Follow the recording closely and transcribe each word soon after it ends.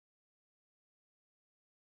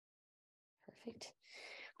Perfect.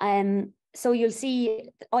 So you'll see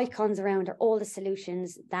the icons around are all the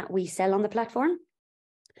solutions that we sell on the platform.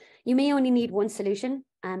 You may only need one solution,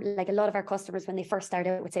 like a lot of our customers when they first start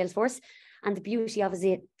out with Salesforce. And the beauty of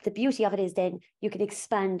it is then you can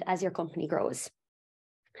expand as your company grows.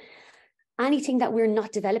 Anything that we're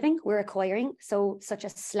not developing, we're acquiring. So such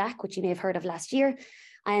as Slack, which you may have heard of last year.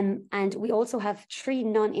 And we also have 3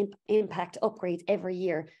 non-impact upgrades every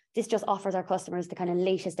year. This just offers our customers the kind of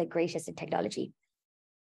latest and greatest in technology.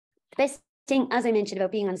 The best thing, as I mentioned,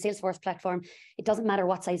 about being on the Salesforce platform, it doesn't matter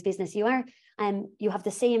what size business you are. You have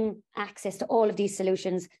the same access to all of these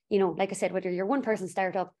solutions. You know, like I said, whether you're one person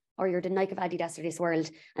startup or you're the Nike of Adidas of this world,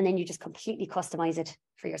 and then you just completely customize it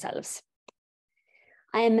for yourselves.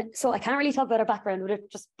 So I can't really talk about our background without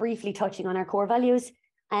just briefly touching on our core values.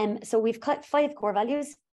 So we've got 5 core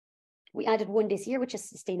values. We added one this year, which is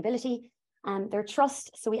sustainability. They're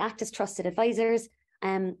trust. So we act as trusted advisors.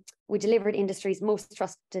 We delivered industry's most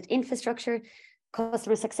trusted infrastructure.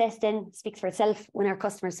 Customer success then speaks for itself. When our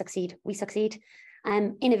customers succeed, we succeed.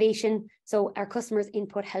 Innovation. So our customers'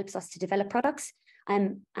 input helps us to develop products.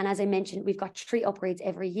 And as I mentioned, we've got 3 upgrades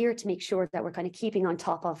every year to make sure that we're kind of keeping on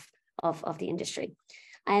top of the industry.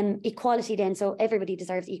 Equality then, so everybody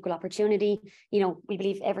deserves equal opportunity. You know, we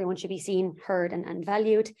believe everyone should be seen, heard and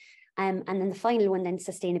valued. And then the final one then,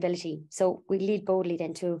 sustainability. So we lead boldly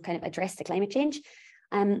then to kind of address the climate change.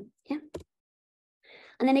 Yeah.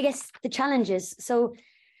 And then I guess the challenges. So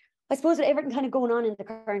I suppose with everything kind of going on in the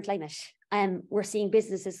current climate, we're seeing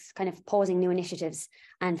businesses kind of pausing new initiatives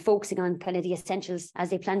and focusing on kind of the essentials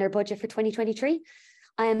as they plan their budget for 2023.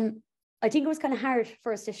 I think it was kind of hard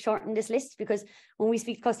for us to shorten this list because when we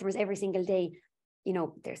speak to customers every single day, you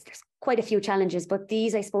know, there's quite a few challenges, but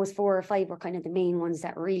these, I suppose, 4 or 5 were kind of the main ones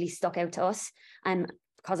that really stuck out to us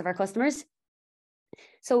because of our customers.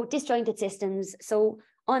 So disjointed systems. So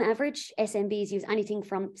on average, SMBs use anything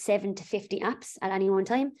from 7 to 50 apps at any one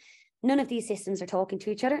time. None of these systems are talking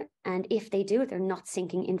to each other. And if they do, they're not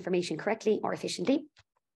syncing information correctly or efficiently.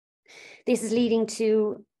 This is leading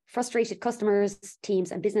to frustrated customers,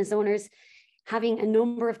 teams, and business owners. Having a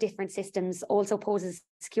number of different systems also poses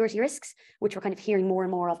security risks, which we're kind of hearing more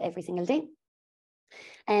and more of every single day.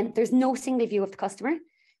 And there's no single view of the customer.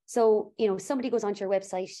 So, you know, somebody goes onto your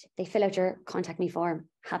website, they fill out your contact me form,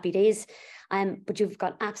 happy days, but you've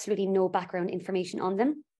got absolutely no background information on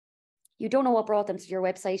them. You don't know what brought them to your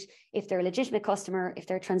website, if they're a legitimate customer, if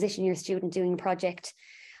they're a transition year student doing a project.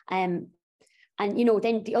 And, you know,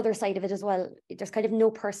 then the other side of it as well, there's kind of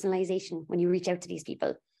no personalization when you reach out to these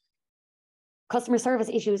people. Customer service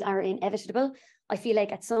issues are inevitable. I feel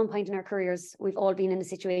like at some point in our careers, we've all been in a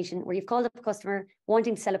situation where you've called up a customer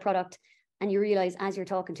wanting to sell a product and you realize as you're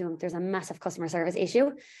talking to them, there's a massive customer service issue.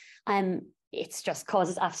 It's just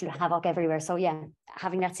causes absolute havoc everywhere. So yeah,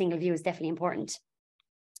 having that single view is definitely important.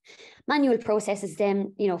 Manual processes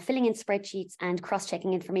then, you know, filling in spreadsheets and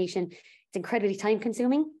cross-checking information, it's incredibly time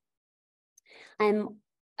consuming.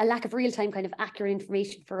 A lack of real-time kind of accurate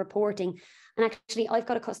information for reporting. And actually, I've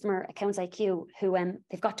got a customer, Accounts IQ, who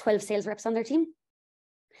they've got 12 sales reps on their team.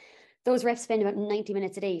 Those reps spend about 90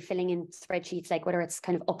 minutes a day filling in spreadsheets, like whether it's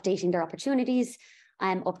kind of updating their opportunities,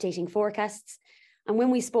 updating forecasts. And when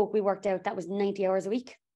we spoke, we worked out that was 90 hours a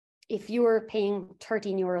week. If you were paying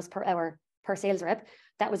 13 euros per hour per sales rep,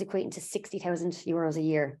 that was equating to 60,000 euros a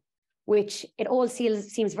year, which it all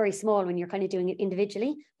seems very small when you're kind of doing it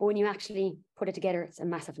individually, but when you actually put it together, it's a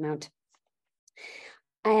massive amount.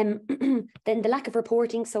 Then the lack of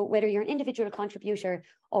reporting. So whether you're an individual contributor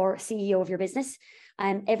or CEO of your business,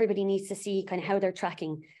 everybody needs to see kind of how they're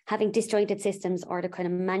tracking. Having disjointed systems or the kind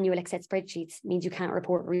of manual Excel spreadsheets means you can't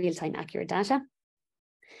report real-time accurate data.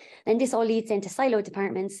 And this all leads into siloed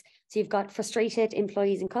departments. So you've got frustrated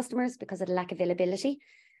employees and customers because of the lack of availability.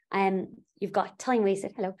 You've got time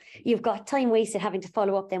wasted. You've got time wasted having to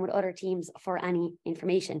follow up then with other teams for any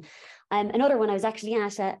information. Another one, I was actually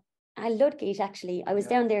at Ludgate, actually. I was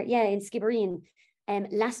down there, in Skibbereen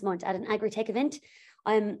last month at an agri-tech event.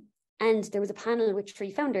 And there was a panel with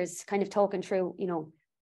 3 founders kind of talking through, you know,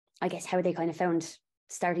 I guess how they kind of found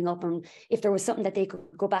starting up and if there was something that they could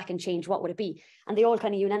go back and change, what would it be? And they all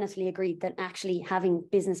kind of unanimously agreed that actually having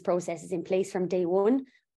business processes in place from day one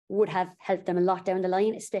would have helped them a lot down the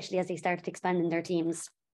line, especially as they started expanding their teams.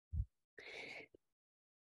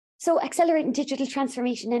 So accelerating digital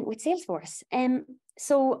transformation then with Salesforce.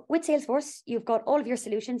 So with Salesforce, you've got all of your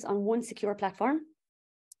solutions on one secure platform.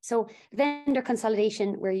 So vendor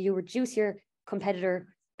consolidation, where you reduce your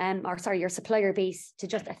your supplier base to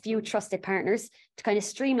just a few trusted partners to kind of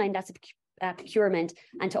streamline that procurement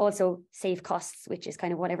and to also save costs, which is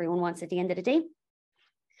kind of what everyone wants at the end of the day.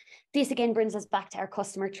 This again brings us back to our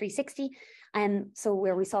customer 360. So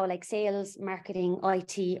where we saw like sales, marketing,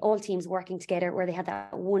 IT, all teams working together, where they had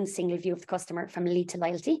that one single view of the customer from lead to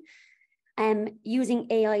loyalty. Using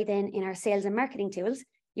AI then in our sales and marketing tools,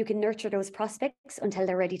 you can nurture those prospects until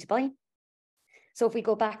they're ready to buy. So if we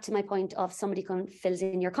go back to my point of somebody fills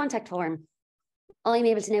in your contact form, I'm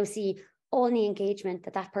able to now see all the engagement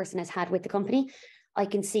that that person has had with the company. I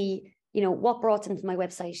can see, you know, what brought them to my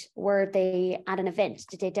website. Were they at an event?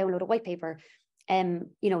 Did they download a white paper? You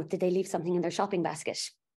know, did they leave something in their shopping basket?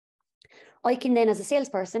 I can then, as a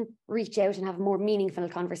salesperson, reach out and have a more meaningful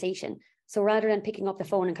conversation. So rather than picking up the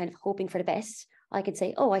phone and kind of hoping for the best, I could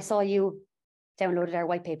say, oh, I saw you downloaded our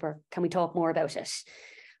white paper. Can we talk more about it?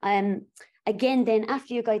 Again, then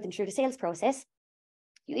after you guide them through the sales process,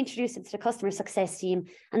 you introduce them to the customer success team,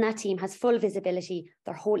 and that team has full visibility,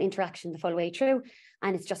 their whole interaction the full way through.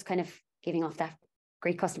 And it's just kind of giving off that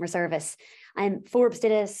great customer service. Forbes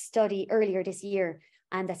did a study earlier this year,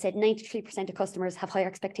 and that said 93% of customers have higher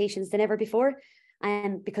expectations than ever before,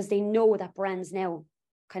 because they know that brands now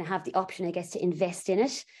kind of have the option, I guess, to invest in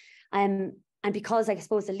it. And because I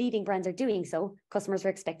suppose the leading brands are doing so, customers are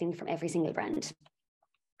expecting from every single brand.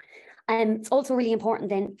 It's also really important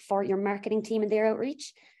then for your marketing team and their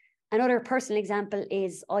outreach. Another personal example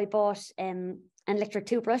is I bought an electric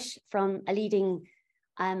toothbrush from a leading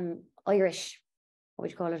Irish, what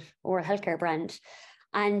would you call it, oral healthcare brand.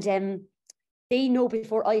 And they know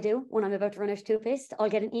before I do, when I'm about to run out of toothpaste, I'll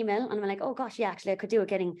get an email and I'm like, oh gosh, yeah, actually I could do it,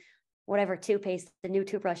 getting whatever toothpaste, the new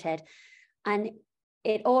toothbrush head. And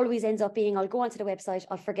it always ends up being, I'll go onto the website,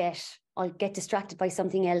 I'll forget, I'll get distracted by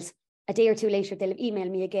something else. A day or two later, they'll email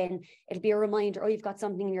me again. It'll be a reminder, oh, you've got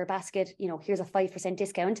something in your basket, you know, here's a 5%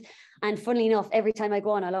 discount. And funnily enough, every time I go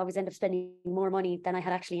on, I'll always end up spending more money than I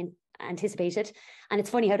had actually anticipated. And it's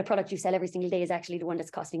funny how the product you sell every single day is actually the one that's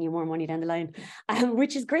costing you more money down the line,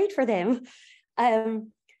 which is great for them.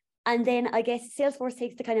 And then I guess Salesforce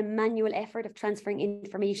takes the kind of manual effort of transferring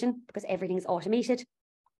information because everything's automated.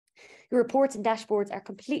 Your reports and dashboards are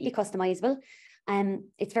completely customizable.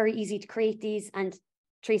 It's very easy to create these, and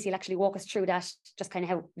Tracey will actually walk us through that, just kind of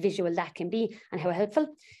how visual that can be and how helpful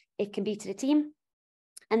it can be to the team.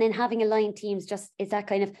 And then having aligned teams just is that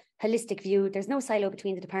kind of holistic view. There's no silo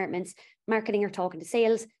between the departments. Marketing are talking to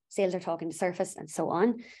sales, sales are talking to surface, and so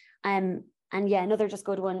on. And yeah, another just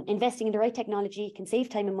good one, investing in the right technology can save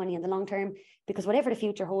time and money in the long term, because whatever the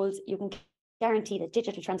future holds, you can guarantee that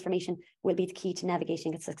digital transformation will be the key to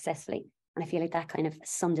navigating it successfully. And I feel like that kind of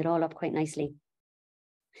summed it all up quite nicely.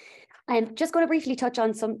 I'm just going to briefly touch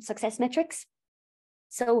on some success metrics.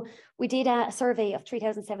 So we did a survey of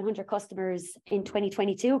 3,700 customers in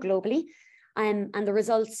 2022 globally. And the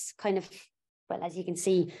results kind of, well, as you can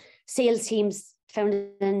see, sales teams found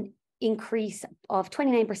an increase of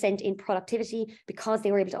 29% in productivity because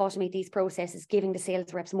they were able to automate these processes, giving the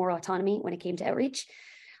sales reps more autonomy when it came to outreach.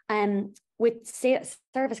 With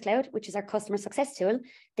Service Cloud, which is our customer success tool,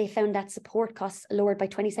 they found that support costs lowered by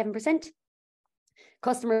 27%.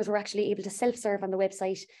 Customers were actually able to self-serve on the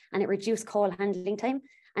website, and it reduced call handling time.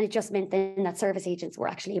 And it just meant then that service agents were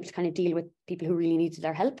actually able to kind of deal with people who really needed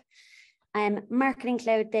their help. Marketing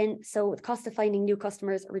Cloud then, so the cost of finding new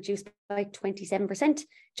customers reduced by 27%,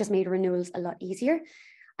 just made renewals a lot easier.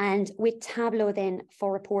 And with Tableau then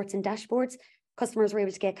for reports and dashboards, customers were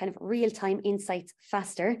able to get kind of real-time insights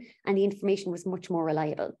faster, and the information was much more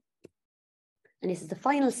reliable. And this is the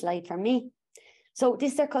final slide from me. So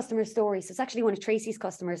this is their customer story. So it's actually one of Tracey's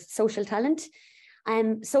customers, Social Talent.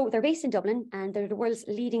 So they're based in Dublin, and they're the world's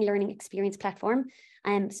leading learning experience platform,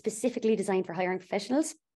 specifically designed for hiring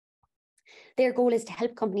professionals. Their goal is to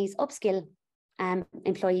help companies upskill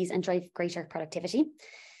employees and drive greater productivity.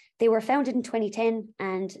 They were founded in 2010,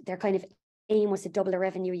 and their kind of aim was to double their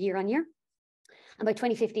revenue year on year. And by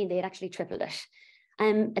 2015, they had actually tripled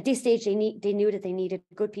it. At this stage, they knew that they needed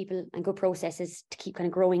good people and good processes to keep kind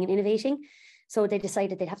of growing and innovating. So they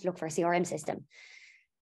decided they'd have to look for a CRM system.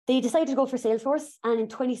 They decided to go for Salesforce, and in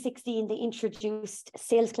 2016, they introduced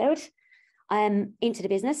Sales Cloud into the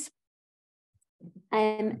business.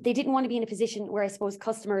 They didn't want to be in a position where I suppose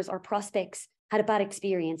customers or prospects had a bad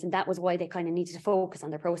experience, and that was why they kind of needed to focus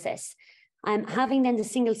on their process. Having then the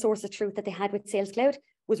single source of truth that they had with Sales Cloud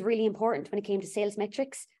was really important when it came to sales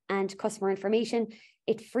metrics and customer information.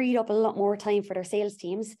 It freed up a lot more time for their sales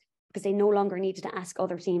teams, because they no longer needed to ask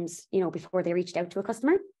other teams, you know, before they reached out to a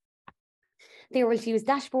customer. They were able to use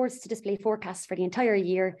dashboards to display forecasts for the entire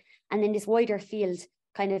year. And then this wider field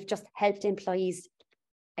kind of just helped employees,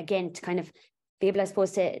 again, to kind of be able, I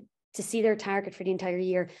suppose, to see their target for the entire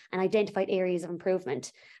year and identified areas of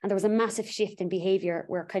improvement. And there was a massive shift in behavior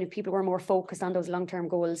where kind of people were more focused on those long-term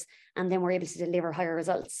goals, and then were able to deliver higher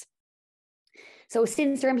results. So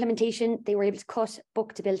since their implementation, they were able to cut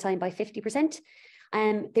book to bill time by 50%.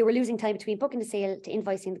 They were losing time between booking the sale to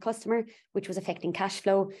invoicing the customer, which was affecting cash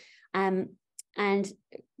flow. And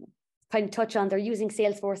kind of touch on, they're using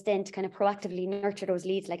Salesforce then to kind of proactively nurture those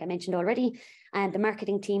leads, like I mentioned already. And the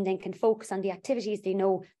marketing team then can focus on the activities they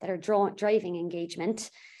know that are driving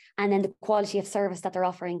engagement. And then the quality of service that they're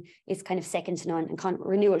offering is kind of second to none, and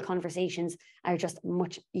renewal conversations are just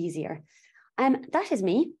much easier. That is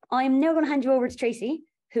me. I'm now going to hand you over to Tracey,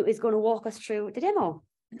 who is going to walk us through the demo.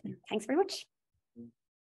 Thanks very much.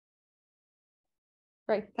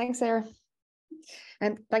 Great. Thanks, Sarah.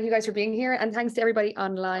 And thank you guys for being here. And thanks to everybody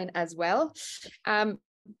online as well.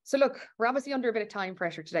 So look, we're obviously under a bit of time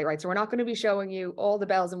pressure today, right? So we're not going to be showing you all the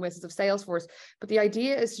bells and whistles of Salesforce, but the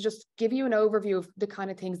idea is to just give you an overview of the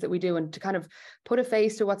kind of things that we do and to kind of put a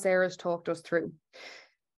face to what Sarah's talked us through.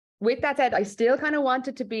 With that said, I still kind of want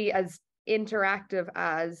it to be as interactive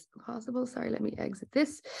as possible. Sorry, let me exit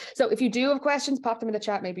this. So if you do have questions, pop them in the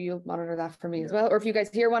chat. Maybe you'll monitor that for me as well. Or if you guys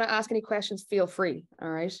here want to ask any questions, feel free.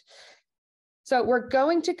 All right. So we're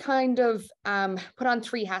going to kind of put on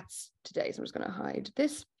 3 hats today. So I'm just going to hide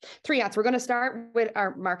this. 3 hats. We're going to start with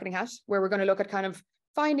our marketing hat, where we're going to look at kind of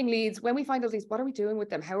finding leads. When we find those leads, what are we doing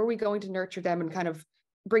with them? How are we going to nurture them and kind of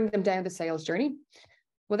bring them down the sales journey?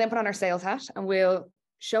 We'll then put on our sales hat and we'll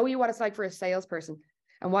show you what it's like for a salesperson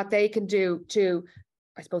and what they can do to,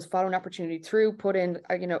 I suppose, follow an opportunity through, put in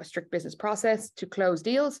a strict business process to close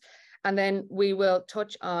deals. And then we will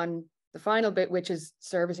touch on the final bit, which is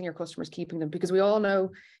servicing your customers, keeping them, because we all know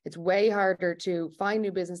it's way harder to find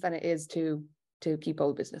new business than it is to keep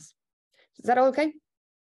old business. Is that all okay?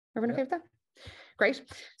 Everyone okay with that? Great.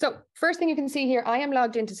 So first thing you can see here, I am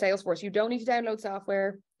logged into Salesforce. You don't need to download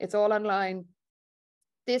software. It's all online.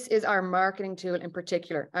 This is our marketing tool in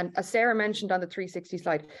particular. And as Sarah mentioned on the 360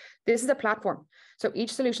 slide, this is a platform. So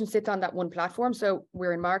each solution sits on that one platform. So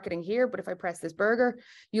we're in marketing here, but if I press this burger,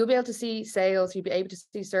 you'll be able to see sales, you'll be able to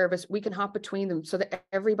see service. We can hop between them so that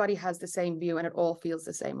everybody has the same view and it all feels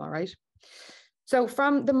the same, all right? So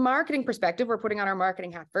from the marketing perspective, we're putting on our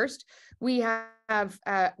marketing hat first. We have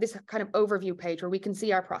this kind of overview page where we can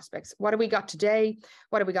see our prospects. What have we got today?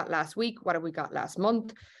 What have we got last week? What have we got last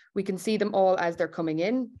month? We can see them all as they're coming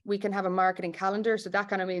in. We can have a marketing calendar. So that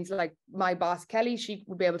kind of means like my boss, Kelly, she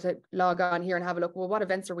would be able to log on here and have a look. Well, what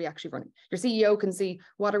events are we actually running? Your CEO can see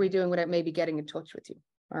what are we doing without maybe getting in touch with you.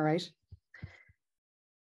 All right.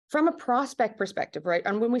 From a prospect perspective, right?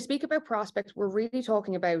 And when we speak about prospects, we're really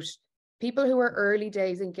talking about people who are early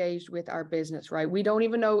days engaged with our business, right? We don't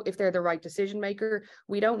even know if they're the right decision maker.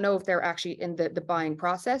 We don't know if they're actually in the buying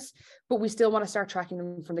process, but we still want to start tracking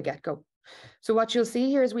them from the get-go. So what you'll see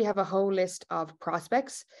here is we have a whole list of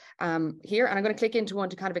prospects here, and I'm going to click into one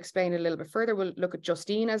to kind of explain it a little bit further. We'll look at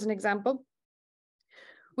Justine as an example.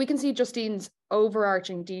 We can see Justine's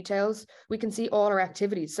overarching details. We can see all her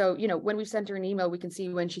activities. So, when we sent her an email, we can see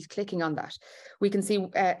when she's clicking on that. We can see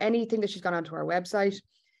anything that she's gone onto our website.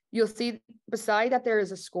 You'll see beside that there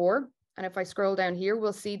is a score. And if I scroll down here,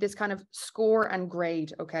 we'll see this kind of score and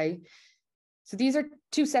grade, okay? So these are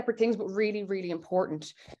 2 separate things, but really, really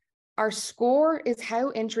important. Our score is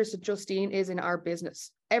how interested Justine is in our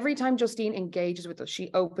business. Every time Justine engages with us, she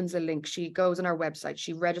opens a link, she goes on our website,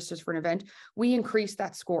 she registers for an event, we increase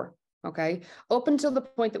that score, okay? Up until the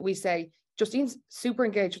point that we say, Justine's super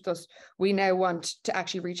engaged with us, we now want to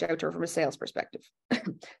actually reach out to her from a sales perspective.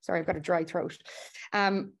 Sorry, I've got a dry throat.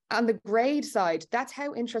 On the grade side, that's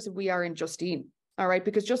how interested we are in Justine. All right,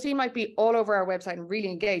 because Justine might be all over our website and really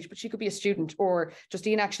engaged, but she could be a student, or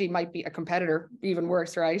Justine actually might be a competitor, even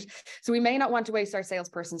worse, right? So we may not want to waste our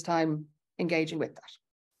salesperson's time engaging with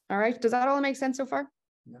that. All right, does that all make sense so far?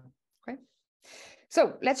 Yeah. Okay.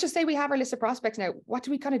 So let's just say we have our list of prospects now. What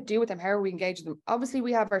do we kind of do with them? How are we engaging them? Obviously,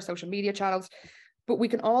 we have our social media channels, but we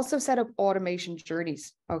can also set up automation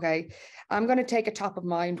journeys, okay? I'm going to take a top of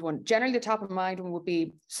mind one. Generally, the top of mind one would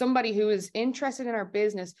be somebody who is interested in our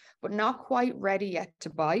business, but not quite ready yet to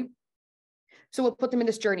buy. So we'll put them in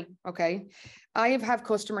this journey, okay? I have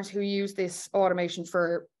customers who use this automation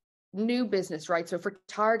for new business, right? So for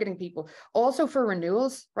targeting people, also for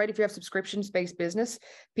renewals, right? If you have subscriptions-based business,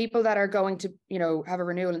 people that are going to, have a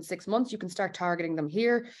renewal in 6 months, you can start targeting them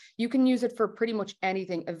here. You can use it for pretty much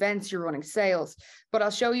anything, events, you're running sales, but I'll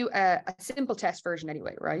show you a simple test version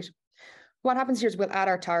anyway, right? What happens here is we'll add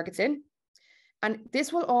our targets in, and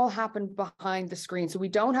this will all happen behind the screen. So we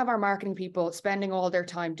don't have our marketing people spending all their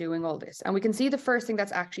time doing all this. And we can see the first thing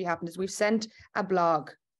that's actually happened is we've sent a blog,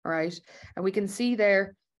 all right? And we can see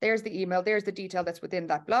there's the email, there's the detail that's within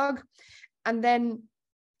that blog. And then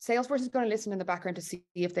Salesforce is going to listen in the background to see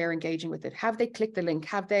if they're engaging with it. Have they clicked the link?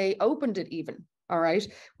 Have they opened it even? All right.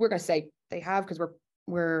 We're going to say they have because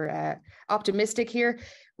we're optimistic here.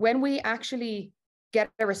 When we actually get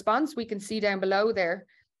a response, we can see down below there,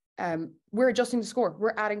 we're adjusting the score.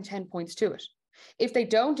 We're adding 10 points to it. If they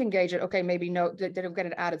don't engage it, okay, maybe no, they don't get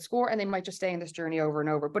an added score and they might just stay in this journey over and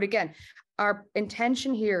over. But again, our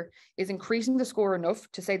intention here is increasing the score enough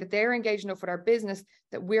to say that they're engaged enough with our business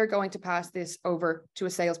that we're going to pass this over to a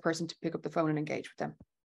salesperson to pick up the phone and engage with them.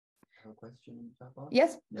 A question, Papa?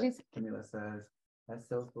 Yes, yeah. please. Camilla says, has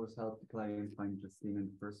Salesforce helped the client find Justine in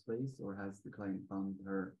the first place, or has the client found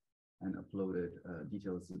her and uploaded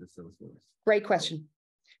details to the Salesforce? Great question.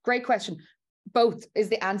 Great question. Both is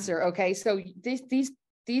the answer. Okay, so these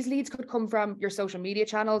leads could come from your social media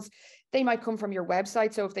channels. They might come from your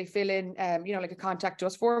website. So if they fill in, like a contact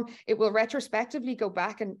us form, it will retrospectively go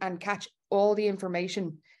back and catch all the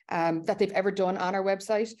information that they've ever done on our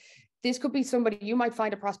website. This could be somebody, you might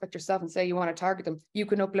find a prospect yourself and say you want to target them. You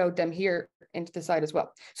can upload them here into the site as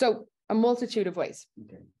well. So a multitude of ways.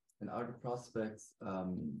 Okay. And are the prospects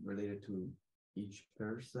related to each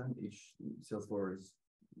person, each Salesforce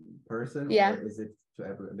person? Yeah. Or is it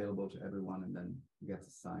available to everyone and then gets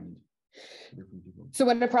assigned to different people? So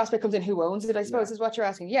when a prospect comes in, who owns it, I suppose, is what you're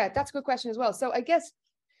asking. Yeah, that's a good question as well. So I guess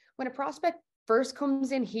when a prospect first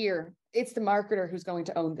comes in here, it's the marketer who's going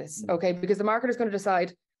to own this, okay? Because the marketer is going to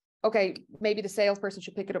decide, okay, maybe the salesperson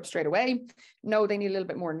should pick it up straight away. No, they need a little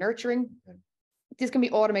bit more nurturing. Okay. This can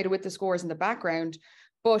be automated with the scores in the background,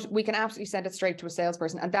 but we can absolutely send it straight to a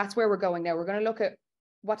salesperson. And that's where we're going now. We're going to look at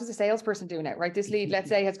what does a salesperson do now, right? This lead, let's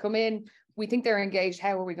say, has come in. We think they're engaged.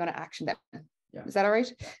 How are we going to action them? Yeah. Is that all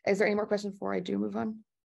right? Is there any more questions before I do move on?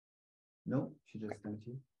 No, she just thanked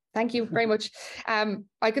you. Thank you very much.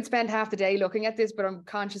 I could spend half the day looking at this, but I'm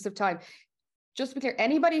conscious of time. Just to be clear,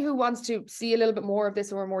 anybody who wants to see a little bit more of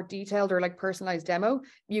this or a more detailed or like personalized demo,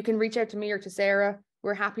 you can reach out to me or to Sarah.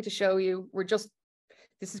 We're happy to show you.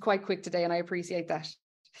 This is quite quick today and I appreciate that.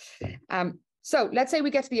 So let's say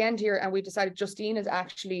we get to the end here and we've decided Justine is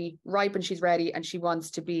actually ripe and she's ready and she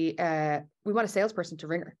wants to be, we want a salesperson to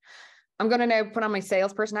ring her. I'm going to now put on my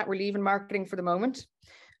salesperson hat. We're leaving marketing for the moment.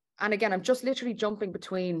 And again, I'm just literally jumping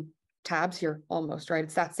between tabs here almost, right?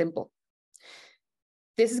 It's that simple.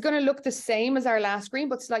 This is going to look the same as our last screen,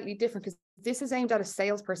 but slightly different because this is aimed at a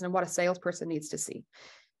salesperson and what a salesperson needs to see.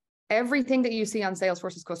 Everything that you see on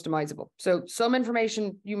Salesforce is customizable. So some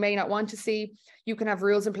information you may not want to see. You can have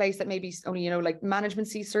rules in place that maybe only, like management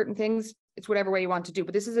sees certain things. It's whatever way you want to do,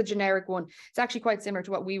 but this is a generic one. It's actually quite similar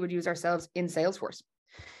to what we would use ourselves in Salesforce.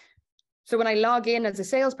 So when I log in as a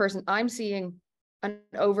salesperson, I'm seeing an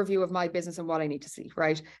overview of my business and what I need to see,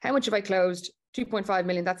 right? How much have I closed? 2.5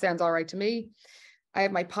 million. That sounds all right to me. I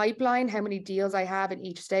have my pipeline, how many deals I have in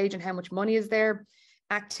each stage and how much money is there.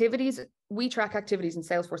 Activities, we track activities in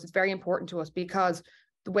Salesforce. It's very important to us because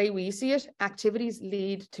the way we see it, activities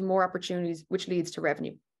lead to more opportunities, which leads to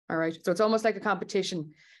revenue. All right. So it's almost like a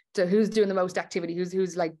competition to who's doing the most activity,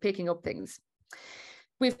 who's like picking up things.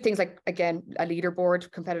 We have things like, again, a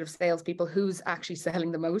leaderboard, competitive salespeople, who's actually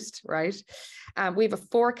selling the most, right? We have a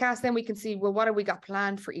forecast, then we can see, well, what have we got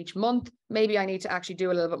planned for each month? Maybe I need to actually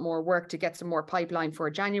do a little bit more work to get some more pipeline for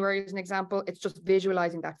January, as an example. It's just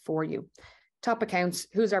visualizing that for you. Top accounts,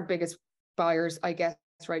 who's our biggest buyers, I guess,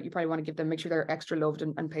 right? You probably want to give them, make sure they're extra loved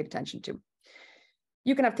and paid attention to.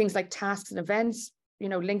 You can have things like tasks and events,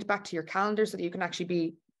 linked back to your calendar so that you can actually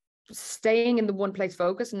be staying in the one place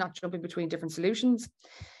focus and not jumping between different solutions.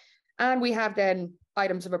 And we have then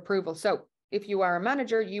items of approval. So if you are a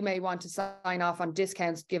manager, you may want to sign off on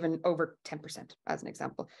discounts given over 10%, as an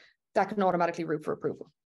example. That can automatically route for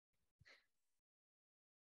approval.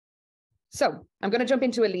 So I'm going to jump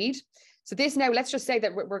into a lead. So this now, let's just say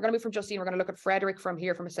that we're going to move from Justine. We're going to look at Frederick from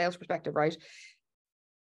here from a sales perspective, right?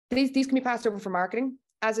 These can be passed over for marketing.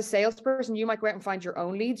 As a salesperson, you might go out and find your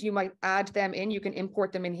own leads. You might add them in. You can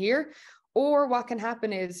import them in here. Or what can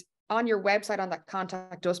happen is on your website, on that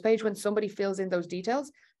contact us page, when somebody fills in those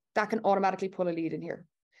details, that can automatically pull a lead in here.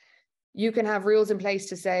 You can have rules in place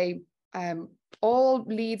to say all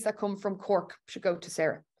leads that come from Cork should go to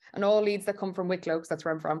Sarah. And all leads that come from Wicklow, because that's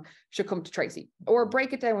where I'm from, should come to Tracy. Or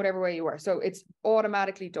break it down whatever way you are. So it's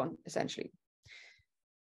automatically done, essentially.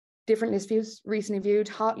 Different list views, recently viewed,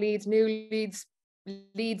 hot leads, new leads,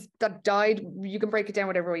 leads that died. You can break it down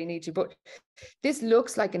whatever way you need to. But this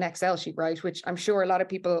looks like an Excel sheet, right? Which I'm sure a lot of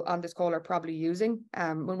people on this call are probably using.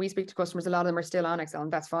 When we speak to customers, a lot of them are still on Excel,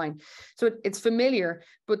 and that's fine. So it's familiar,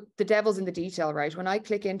 but the devil's in the detail, right? When I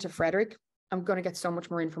click into Frederick, I'm going to get so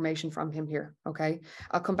much more information from him here, okay?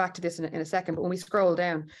 I'll come back to this in a second, but when we scroll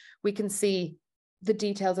down, we can see the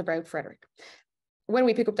details about Frederick. When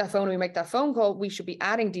we pick up that phone and we make that phone call, we should be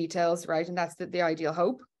adding details, right? And that's the ideal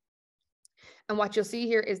hope. And what you'll see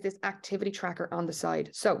here is this activity tracker on the side.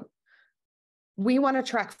 So we want to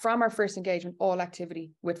track from our first engagement all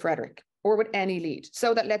activity with Frederick or with any lead,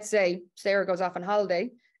 so that, let's say Sarah goes off on holiday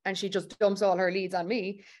and she just dumps all her leads on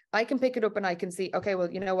me, I can pick it up and I can see, okay,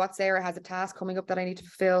 well, you know what, Sarah has a task coming up that I need to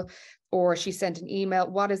fulfill, or she sent an email.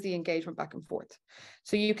 What is the engagement back and forth?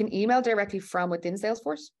 So you can email directly from within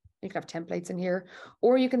Salesforce. You can have templates in here,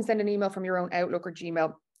 or you can send an email from your own Outlook or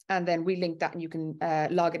Gmail, and then we link that and you can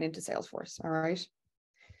log it into Salesforce. All right.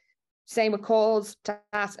 Same with calls,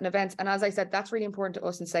 tasks, and events. And as I said, that's really important to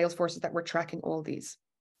us in Salesforce, is that we're tracking all these.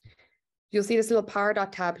 You'll see this little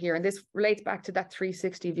Pardot tab here, and this relates back to that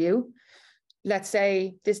 360 view. Let's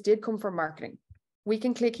say this did come from marketing. We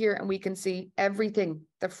can click here and we can see everything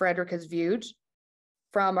that Frederick has viewed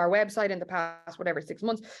from our website in the past, whatever, 6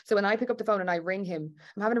 months. So when I pick up the phone and I ring him,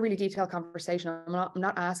 I'm having a really detailed conversation. I'm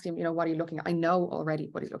not asking him, you know, what are you looking at? I know already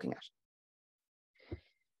what he's looking at.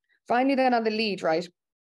 Finally, then on the lead, right?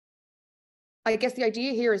 I guess the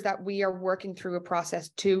idea here is that we are working through a process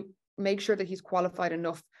to make sure that he's qualified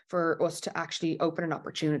enough for us to actually open an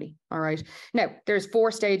opportunity. All right. Now, there's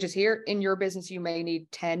 4 stages here. In your business, you may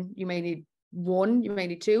need 10, you may need 1, you may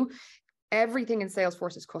need 2. Everything in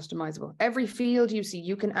Salesforce is customizable. Every field you see,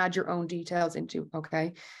 you can add your own details into.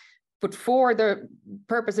 Okay. But for the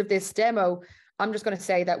purpose of this demo, I'm just going to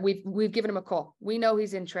say that we've given him a call. We know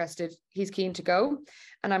he's interested. He's keen to go.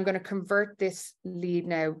 And I'm going to convert this lead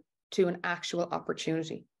now to an actual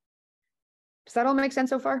opportunity. Does that all make sense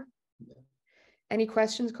so far? Yeah. Any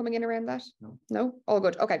questions coming in around that? No. No? All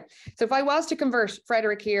good. Okay. So if I was to convert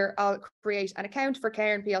Frederick here, I'll create an account for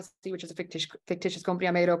Cairn PLC, which is a fictitious company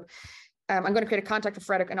I made up. I'm going to create a contact for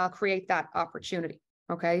Frederick and I'll create that opportunity.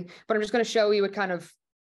 Okay. But I'm just going to show you it kind of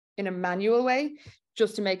in a manual way,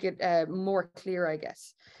 just to make it more clear, I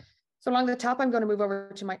guess. So along the top, I'm going to move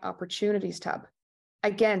over to my opportunities tab.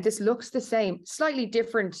 Again, this looks the same, slightly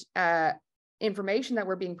different information that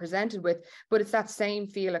we're being presented with, but it's that same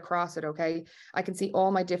feel across it. Okay. I can see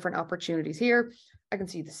all my different opportunities here. I can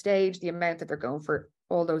see the stage, the amount that they're going for,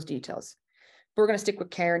 all those details. But we're going to stick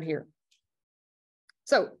with Cairn here.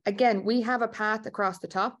 So again, we have a path across the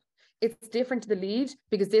top. It's different to the lead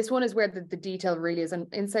because this one is where the detail really is.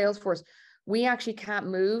 And in Salesforce, we actually can't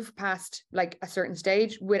move past like a certain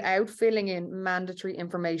stage without filling in mandatory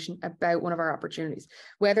information about one of our opportunities,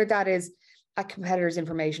 whether that is a competitor's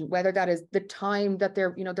information, whether that is the time that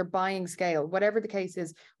they're buying scale, whatever the case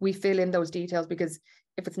is, we fill in those details, because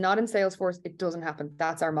if it's not in Salesforce, it doesn't happen.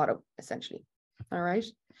 That's our motto, essentially. All right.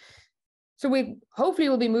 So we hopefully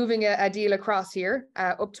will be moving a deal across here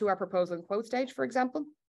up to our proposal and quote stage, for example.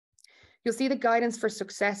 You'll see the guidance for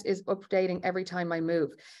success is updating every time I move.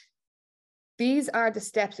 These are the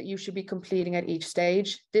steps that you should be completing at each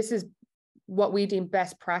stage. This is what we deem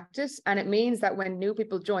best practice. And it means that when new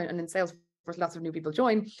people join, and in Salesforce, lots of new people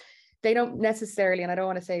join, they don't necessarily, and I don't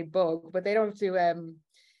want to say bug, but they don't have to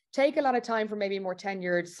take a lot of time for maybe a more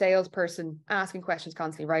tenured salesperson asking questions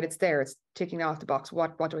constantly, right? It's there, it's ticking off the box.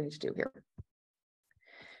 What do I need to do here?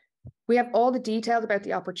 We have all the details about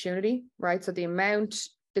the opportunity, right? So the amount,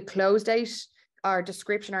 the close date, our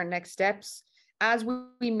description, our next steps. As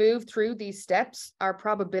we move through these steps, our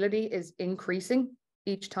probability is increasing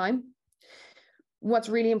each time. What's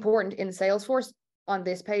really important in Salesforce on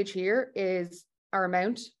this page here is our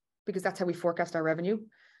amount, because that's how we forecast our revenue.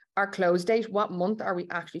 Our close date, what month are we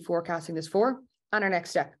actually forecasting this for? And our next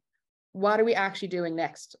step. What are we actually doing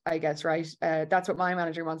next, I guess, right? That's what my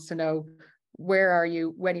manager wants to know. Where are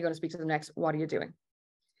you? When are you going to speak to them next? What are you doing?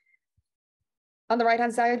 On the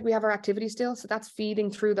right-hand side, we have our activity still. So that's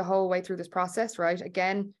feeding through the whole way through this process, right?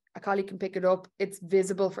 Again, a colleague can pick it up. It's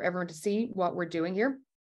visible for everyone to see what we're doing here.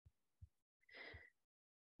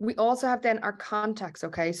 We also have then our contacts,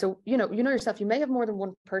 okay? So, you know yourself, you may have more than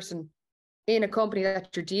one person in a company that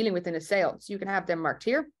you're dealing with in a sale. So you can have them marked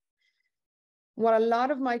here. What a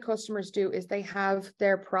lot of my customers do is they have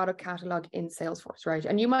their product catalog in Salesforce, right?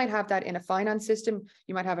 And you might have that in a finance system,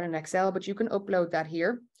 you might have it in Excel, but you can upload that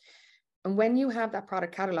here. And when you have that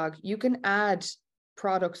product catalog, you can add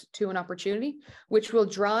products to an opportunity, which will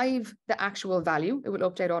drive the actual value. It will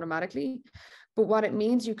update automatically. But what it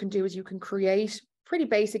means you can do is you can create pretty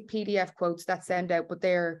basic PDF quotes that send out, but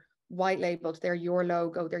they're white labeled, they're your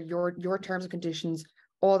logo, they're your terms and conditions,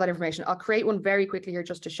 all that information. I'll create one very quickly here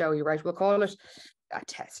just to show you, right? We'll call it a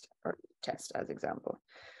test as example.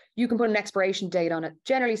 You can put an expiration date on it.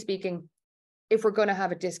 Generally speaking, if we're going to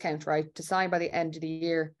have a discount, right, to sign by the end of the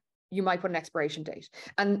year, you might put an expiration date.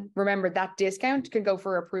 And remember, that discount can go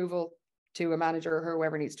for approval to a manager or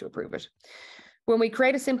whoever needs to approve it. When we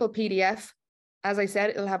create a simple PDF, as I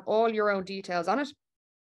said, it'll have all your own details on it.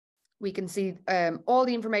 We can see all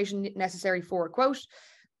the information necessary for a quote,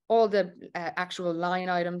 all the actual line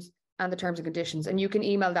items and the terms and conditions. And you can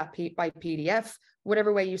email that by PDF,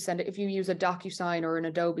 whatever way you send it. If you use a DocuSign or an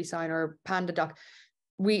Adobe Sign or a PandaDoc,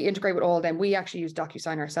 we integrate with all of them. We actually use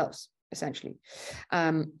DocuSign ourselves, essentially,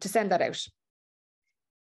 to send that out.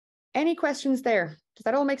 Any questions there? Does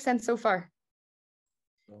that all make sense so far?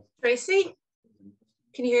 Tracey,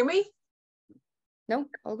 can you hear me? No,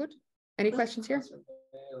 all good. Any questions here?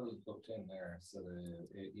 Booked in there, so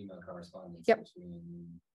the email correspondence between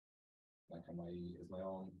like is my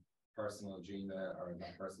own personal Gmail or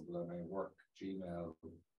not personal, but my work Gmail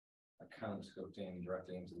account hooked in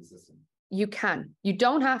directly into the system. You can. You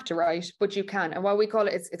don't have to write, but you can. And what we call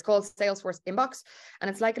it, it's called Salesforce Inbox, and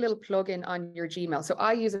it's like a little plugin on your Gmail. So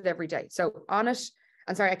I use it every day. So on it,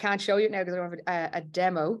 I'm sorry, I can't show you it now because I don't have a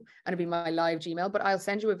demo, and it'll be my live Gmail, but I'll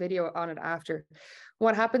send you a video on it after.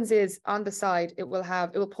 What happens is on the side, it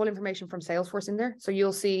will pull information from Salesforce in there. So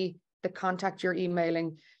you'll see the contact you're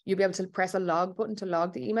emailing. You'll be able to press a log button to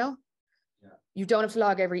log the email. Yeah. You don't have to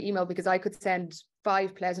log every email because I could send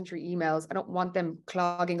 5 pleasantry emails. I don't want them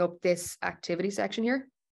clogging up this activity section here.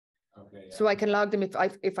 Okay. Yeah. So I can log them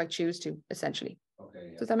if I choose to, essentially.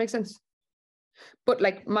 Okay. Yeah. Does that make sense? But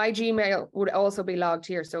like my Gmail would also be logged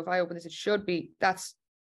here. So if I open this, it should be, that's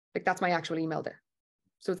my actual email there.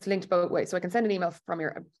 So it's linked both ways. So I can send an email from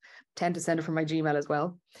here. I tend to send it from my Gmail as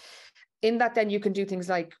well. In that, then you can do things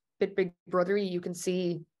like Big Brothery. You can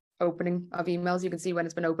see opening of emails. You can see when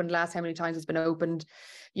it's been opened, last how many times it's been opened.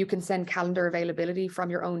 You can send calendar availability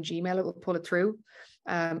from your own Gmail. It will pull it through.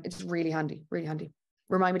 It's really handy, really handy.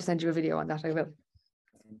 Remind me to send you a video on that. I will.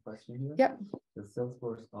 Question here. Yeah. Does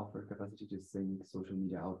Salesforce offer capacity to sync social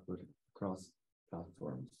media output across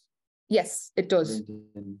platforms? Yes, it does.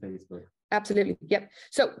 LinkedIn, Facebook. Absolutely. Yep.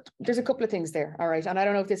 So there's a couple of things there. All right. And I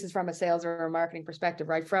don't know if this is from a sales or a marketing perspective,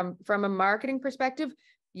 right? From a marketing perspective,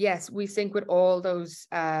 yes, we sync with all those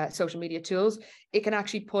social media tools. It can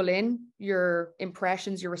actually pull in your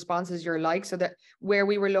impressions, your responses, your likes, so that where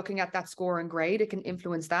we were looking at that score and grade, it can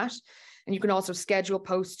influence that. And you can also schedule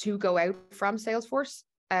posts to go out from Salesforce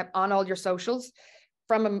on all your socials.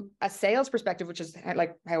 From a sales perspective, which is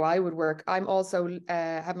like how I would work, I'm also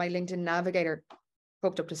have my LinkedIn Navigator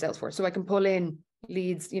hooked up to Salesforce, so I can pull in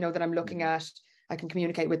leads, that I'm looking at. I can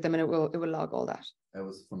communicate with them, and it will log all that. That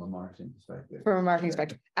was from a marketing perspective. From a marketing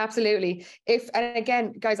perspective, absolutely. And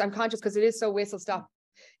again, guys, I'm conscious because it is so whistle stop.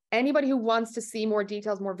 Anybody who wants to see more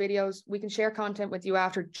details, more videos, we can share content with you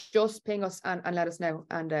after. Just ping us and let us know,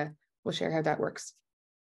 and we'll share how that works.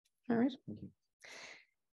 All right. Thank you.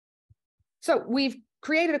 So we've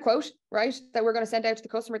created a quote, right, that we're going to send out to the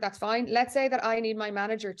customer. That's fine. Let's say that I need my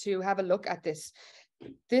manager to have a look at this.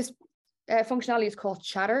 This functionality is called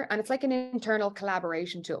Chatter, and it's like an internal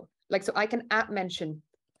collaboration tool. Like, so I can mention,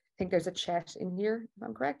 I think there's a chat in here, if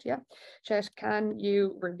I'm correct. Yeah. Chat, can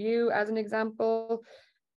you review as an example?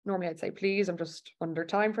 Normally I'd say, please, I'm just under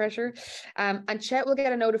time pressure. And Chet will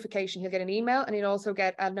get a notification. He'll get an email, and he'll also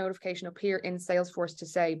get a notification up here in Salesforce to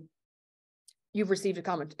say, you've received a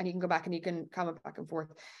comment, and you can go back and you can comment back and forth.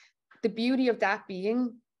 The beauty of that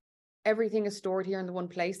being everything is stored here in the one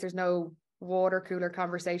place. There's no water cooler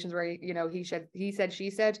conversations where, he said, she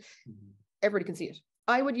said. Everybody can see it.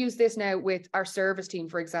 I would use this now with our service team,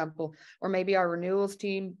 for example, or maybe our renewals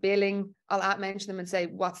team, billing. I'll mention them and say,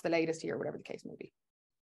 what's the latest here, whatever the case may be.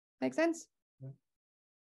 Make sense? Yeah.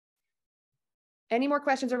 Any more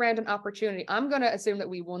questions around an opportunity? I'm going to assume that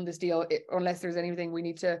we won this deal, unless there's anything we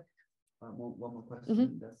need to. One more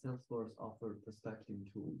question. Does Salesforce offer prospecting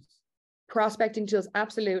tools? Prospecting tools,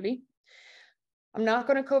 absolutely. I'm not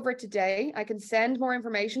going to cover it today. I can send more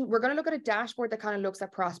information. We're going to look at a dashboard that kind of looks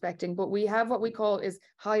at prospecting, but we have what we call is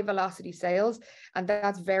high velocity sales. And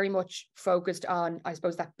that's very much focused on, I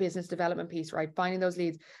suppose, that business development piece, right? Finding those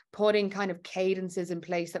leads, putting kind of cadences in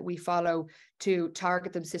place that we follow to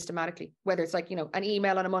target them systematically, whether it's like, an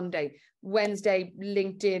email on a Monday, Wednesday,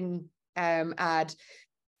 LinkedIn ad,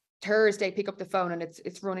 Thursday, pick up the phone, and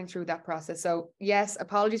it's running through that process. So yes,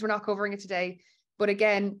 apologies, we're not covering it today. But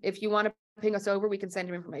again, if you want to ping us over, we can send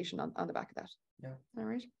you information on the back of that. Yeah. All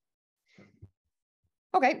right.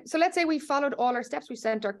 Okay, so let's say we followed all our steps. We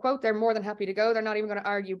sent our quote. They're more than happy to go. They're not even going to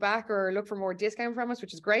argue back or look for more discount from us,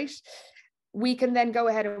 which is great. We can then go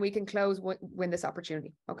ahead and we can win this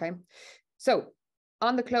opportunity. Okay. So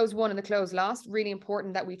on the close won and the close lost, really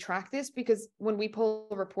important that we track this, because when we pull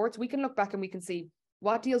reports, we can look back and we can see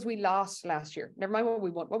what deals we lost last year. Never mind what we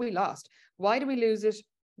won, what we lost. Why did we lose it?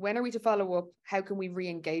 When are we to follow up? How can we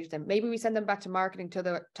re-engage them? Maybe we send them back to marketing, to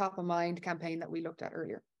the top of mind campaign that we looked at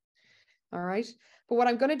earlier. All right. But what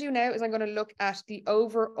I'm going to do now is I'm going to look at the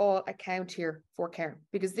overall account here for Karen,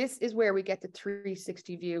 because this is where we get the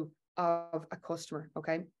 360 view of a customer.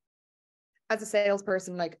 Okay. As a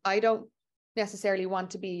salesperson, like, I don't necessarily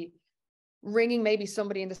want to be ringing maybe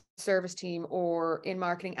somebody in the service team or in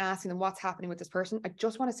marketing, asking them what's happening with this person. I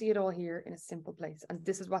just want to see it all here in a simple place. And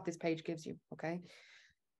this is what this page gives you. Okay.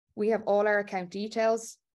 We have all our account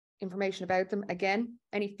details, information about them. Again,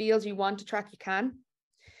 any fields you want to track, you can.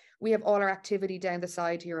 We have all our activity down the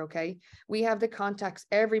side here, okay? We have the contacts,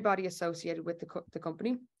 everybody associated with the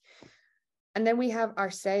company. And then we have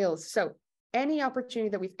our sales. So any opportunity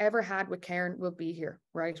that we've ever had with Karen will be here,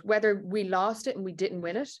 right? Whether we lost it and we didn't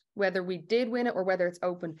win it, whether we did win it or whether it's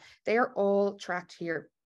open, they are all tracked here.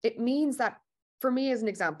 It means that, for me as an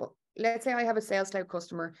example, let's say I have a Sales Cloud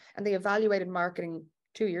customer and they evaluated marketing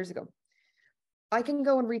 2 years ago. I can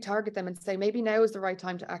go and retarget them and say, maybe now is the right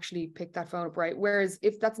time to actually pick that phone up, right? Whereas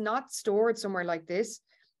if that's not stored somewhere like this,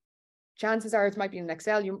 chances are it might be in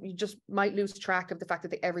Excel. You just might lose track of the fact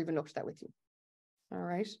that they ever even looked at that with you. All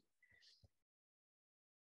right.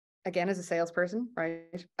 Again, as a salesperson,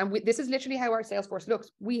 right? And this is literally how our Salesforce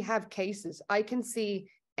looks. We have cases. I can see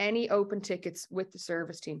any open tickets with the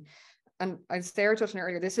service team. And as Sarah touched on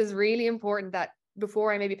earlier, this is really important that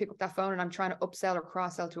before I maybe pick up that phone and I'm trying to upsell or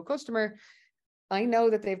cross-sell to a customer, I know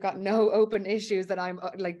that they've got no open issues that I'm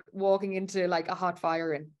like walking into like a hot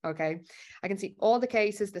fire in, okay? I can see all the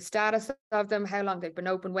cases, the status of them, how long they've been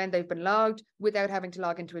open, when they've been logged, without having to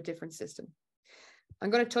log into a different system. I'm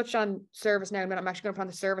going to touch on service now, and I'm actually going to put on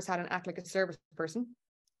the service hat and act like a service person.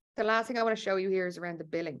 The last thing I want to show you here is around the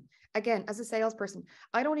billing. Again, as a salesperson,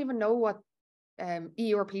 I don't even know what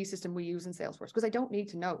ERP system we use in Salesforce, because I don't need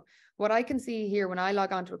to know. What I can see here when I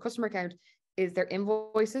log on to a customer account is their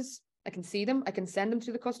invoices. I can see them. I can send them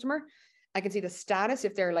to the customer. I can see the status,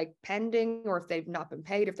 if they're like pending or if they've not been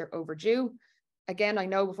paid, if they're overdue. Again, I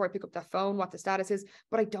know before I pick up that phone what the status is,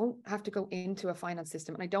 but I don't have to go into a finance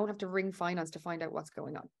system and I don't have to ring finance to find out what's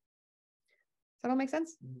going on. Does that all make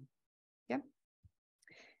sense? Mm-hmm. Yeah.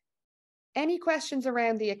 Any questions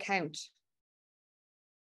around the account?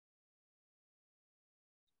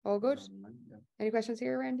 All good? Yeah. Any questions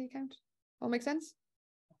here around the account? All make sense?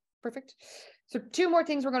 Perfect. So 2 more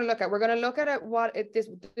things we're going to look at. We're going to look at what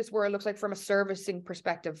this world looks like from a servicing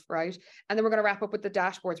perspective, right? And then we're going to wrap up with the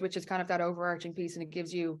dashboards, which is kind of that overarching piece. And it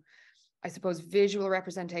gives you, I suppose, visual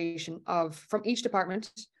representation from each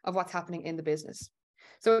department of what's happening in the business.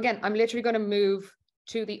 So again, I'm literally going to move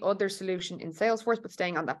to the other solution in Salesforce, but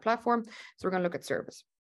staying on that platform. So we're going to look at service.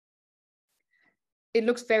 It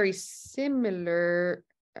looks very similar.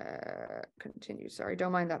 Continue, sorry,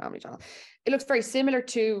 don't mind that omnichannel. It looks very similar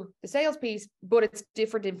to the sales piece, but it's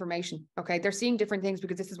different information. Okay, they're seeing different things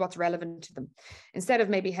because this is what's relevant to them. Instead of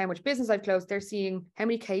maybe how much business I've closed, they're seeing how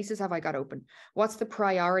many cases have I got open, what's the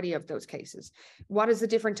priority of those cases, what is the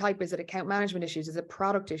different type, is it account management issues, is it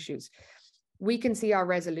product issues. We can see our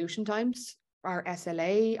resolution times, our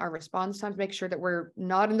SLA, our response times, make sure that we're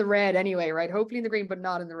not in the red anyway, right? Hopefully in the green, but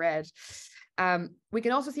not in the red. We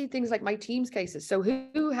can also see things like my team's cases. So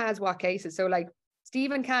who has what cases? So like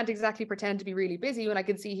Stephen can't exactly pretend to be really busy when I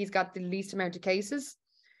can see he's got the least amount of cases,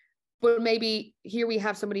 but maybe here we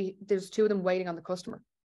have somebody, there's 2 of them waiting on the customer.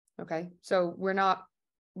 Okay. So we're not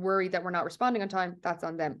worried that we're not responding on time. That's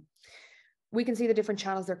on them. We can see the different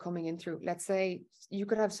channels they're coming in through. Let's say you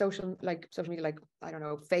could have social media, like, I don't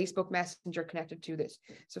know, Facebook Messenger connected to this.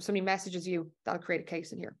 So if somebody messages you, that'll create a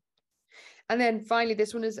case in here. And then finally,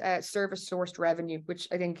 this one is service sourced revenue, which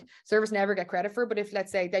I think service never get credit for. But if,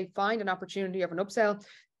 let's say, they find an opportunity of an upsell,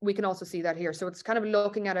 we can also see that here. So it's kind of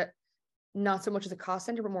looking at it not so much as a cost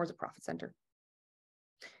center, but more as a profit center.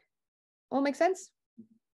 All make sense?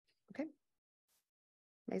 Okay.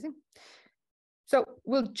 Amazing. So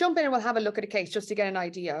we'll jump in and we'll have a look at a case just to get an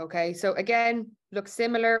idea. Okay. So again, looks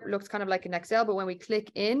similar, looks kind of like an Excel, but when we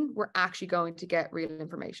click in, we're actually going to get real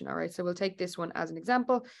information. All right. So we'll take this one as an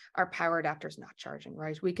example. Our power adapter is not charging,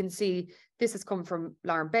 right? We can see this has come from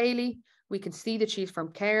Lauren Bailey. We can see that she's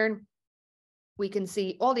from Cairn. We can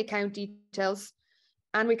see all the account details,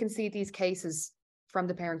 and we can see these cases from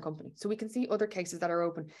the parent company. So we can see other cases that are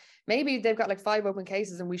open. Maybe they've got like 5 open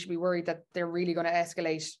cases and we should be worried that they're really going to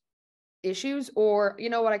escalate issues, or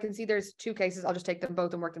you know what, I can see there's 2 cases, I'll just take them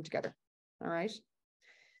both and work them together. All right. So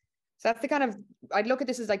that's the kind of, I'd look at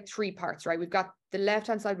this as like 3 parts, right? We've got the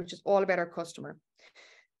left-hand side, which is all about our customer.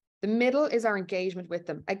 The middle is our engagement with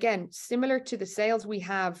them. Again, similar to the sales, we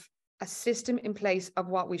have a system in place of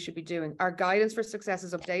what we should be doing. Our guidance for success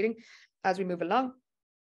is updating as we move along,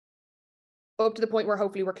 up to the point where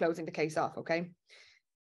hopefully we're closing the case off. Okay.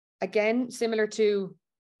 Again, similar to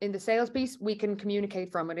in the sales piece, we can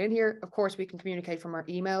communicate from it. In here, of course, we can communicate from our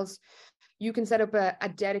emails. You can set up a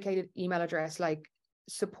dedicated email address like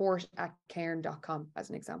support@cairn.com as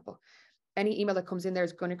an example. Any email that comes in there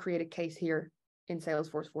is going to create a case here in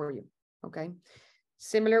Salesforce for you. Okay.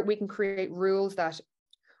 Similar, we can create rules that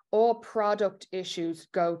all product issues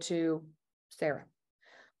go to Sarah.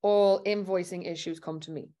 All invoicing issues come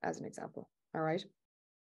to me as an example. All right.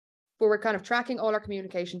 But we're kind of tracking all our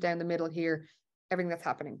communication down the middle here, everything that's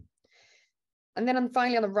happening. And then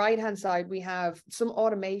finally, on the right-hand side, we have some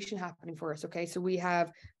automation happening for us. Okay. So we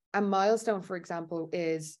have a milestone, for example,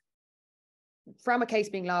 is from a case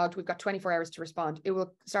being logged, we've got 24 hours to respond. It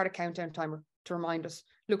will start a countdown timer to remind us.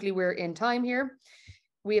 Luckily, we're in time here.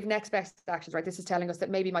 We have next best actions, right? This is telling us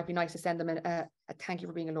that maybe it might be nice to send them a thank you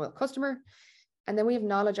for being a loyal customer. And then we have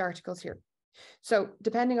knowledge articles here. So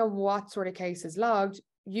depending on what sort of case is logged,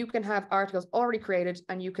 you can have articles already created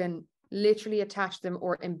and you can literally attach them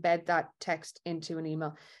or embed that text into an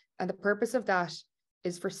email. And the purpose of that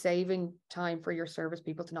is for saving time for your service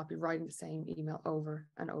people to not be writing the same email over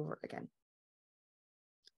and over again.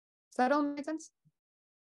 Does that all make sense?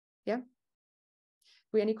 Yeah.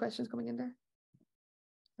 We any questions coming in there?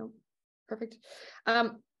 No, perfect.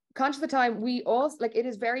 Conscious of the time, we also it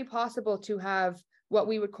is very possible to have what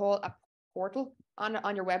we would call a portal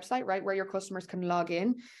on your website, right, where your customers can log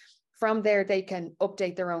in. From there, they can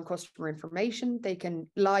update their own customer information. They can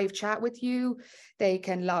live chat with you. They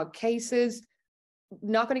can log cases.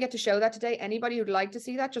 Not going to get to show that today. Anybody who'd like to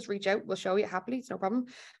see that, just reach out. We'll show you happily. It's no problem.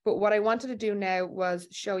 But what I wanted to do now was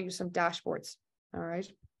show you some dashboards. All right.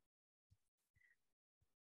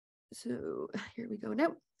 So here we go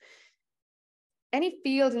now. Any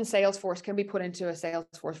field in Salesforce can be put into a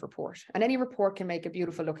Salesforce report, and any report can make a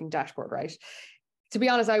beautiful looking dashboard, right? To be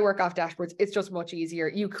honest, I work off dashboards. It's just much easier.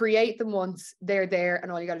 You create them once, they're there,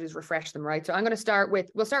 and all you got to do is refresh them, right? So I'm going to start with,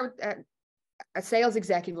 we'll start with a sales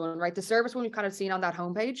executive one, right? The service one we've kind of seen on that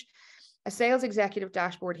homepage. A sales executive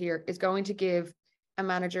dashboard here is going to give a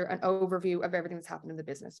manager an overview of everything that's happened in the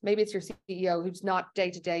business. Maybe it's your CEO who's not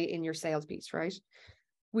day-to-day in your sales piece, right?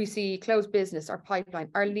 We see closed business, our pipeline,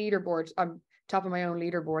 our leaderboards. I'm top of my own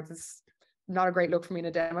leaderboards. It's not a great look for me in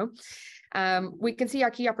a demo. We can see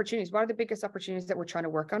our key opportunities. What are the biggest opportunities that we're trying to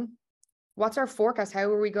work on? What's our forecast? How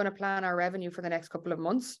are we going to plan our revenue for the next couple of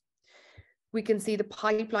months? We can see the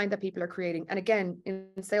pipeline that people are creating. And again, in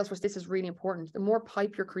Salesforce, this is really important. The more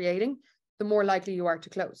pipe you're creating, the more likely you are to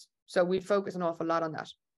close. So we focus an awful lot on that.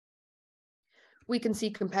 We can see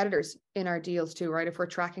competitors in our deals too, right? If we're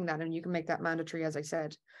tracking that, and you can make that mandatory, as I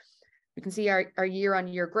said. We can see our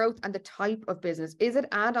year-on-year growth and the type of business. Is it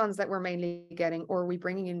add-ons that we're mainly getting, or are we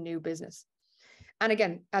bringing in new business? And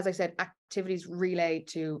again, as I said, activities relay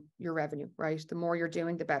to your revenue, right? The more you're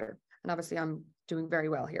doing, the better. And obviously I'm doing very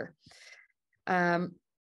well here. As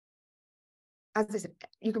I said,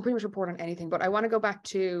 you can pretty much report on anything, but I want to go back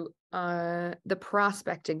to the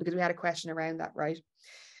prospecting, because we had a question around that, right?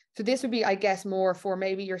 So this would be, I guess, more for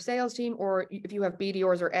maybe your sales team, or if you have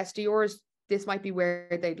BDRs or SDRs, this might be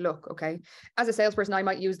where they'd look, okay? As a salesperson, I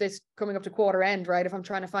might use this coming up to quarter end, right? If I'm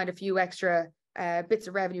trying to find a few extra bits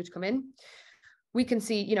of revenue to come in. We can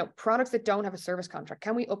see, you know, products that don't have a service contract.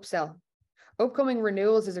 Can we upsell? Upcoming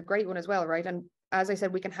renewals is a great one as well, right? And as I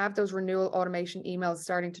said, we can have those renewal automation emails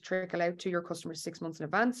starting to trickle out to your customers 6 months in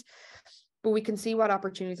advance, but we can see what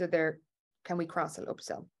opportunities are there. Can we cross-sell,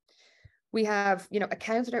 upsell? We have, you know,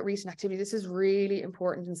 accounts without recent activity. This is really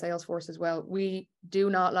important in Salesforce as well. We do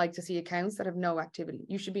not like to see accounts that have no activity.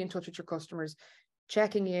 You should be in touch with your customers,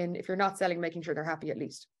 checking in. If you're not selling, making sure they're happy at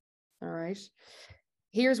least. All right.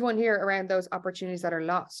 Here's one here around those opportunities that are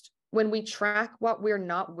lost. When we track what we're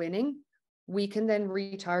not winning, we can then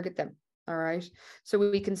retarget them. All right. So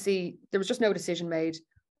we can see there was just no decision made.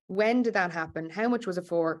 When did that happen? How much was it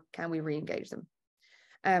for? Can we re-engage them?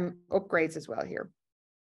 Upgrades as well here.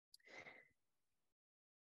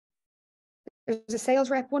 There's a sales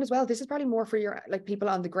rep one as well. This is probably more for your people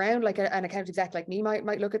on the ground, like an account exec like me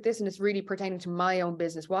might look at this, and it's really pertaining to my own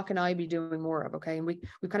business. What can I be doing more of? Okay. And we've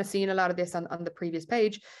kind of seen a lot of this on the previous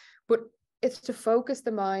page, but it's to focus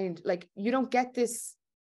the mind. Like, you don't get this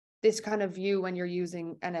kind of view when you're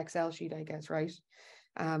using an Excel sheet, I guess, right?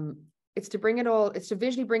 It's to bring it all, it's to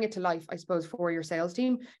visually bring it to life, I suppose, for your sales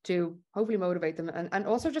team to hopefully motivate them and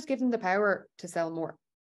also just give them the power to sell more.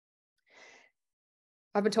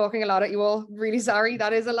 I've been talking a lot at you all. Really sorry.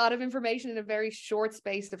 That is a lot of information in a very short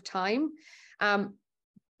space of time.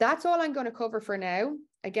 That's all I'm going to cover for now.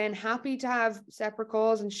 Again, happy to have separate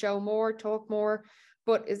calls and show more, talk more.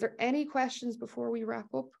 But is there any questions before we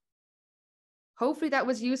wrap up? Hopefully that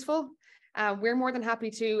was useful. We're more than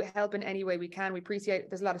happy to help in any way we can. We appreciate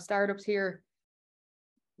there's a lot of startups here.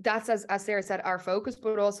 that's, as Sarah said, our focus,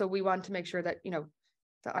 but also we want to make sure that, you know,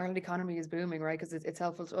 the Ireland economy is booming, right? Because it's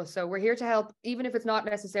helpful to us. So we're here to help, even if it's not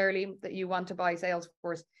necessarily that you want to buy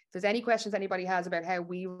Salesforce. If there's any questions anybody has about how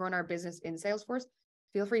we run our business in Salesforce,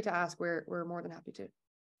 feel free to ask. We're more than happy to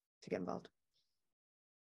get involved.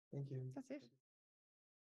 Thank you. That's it.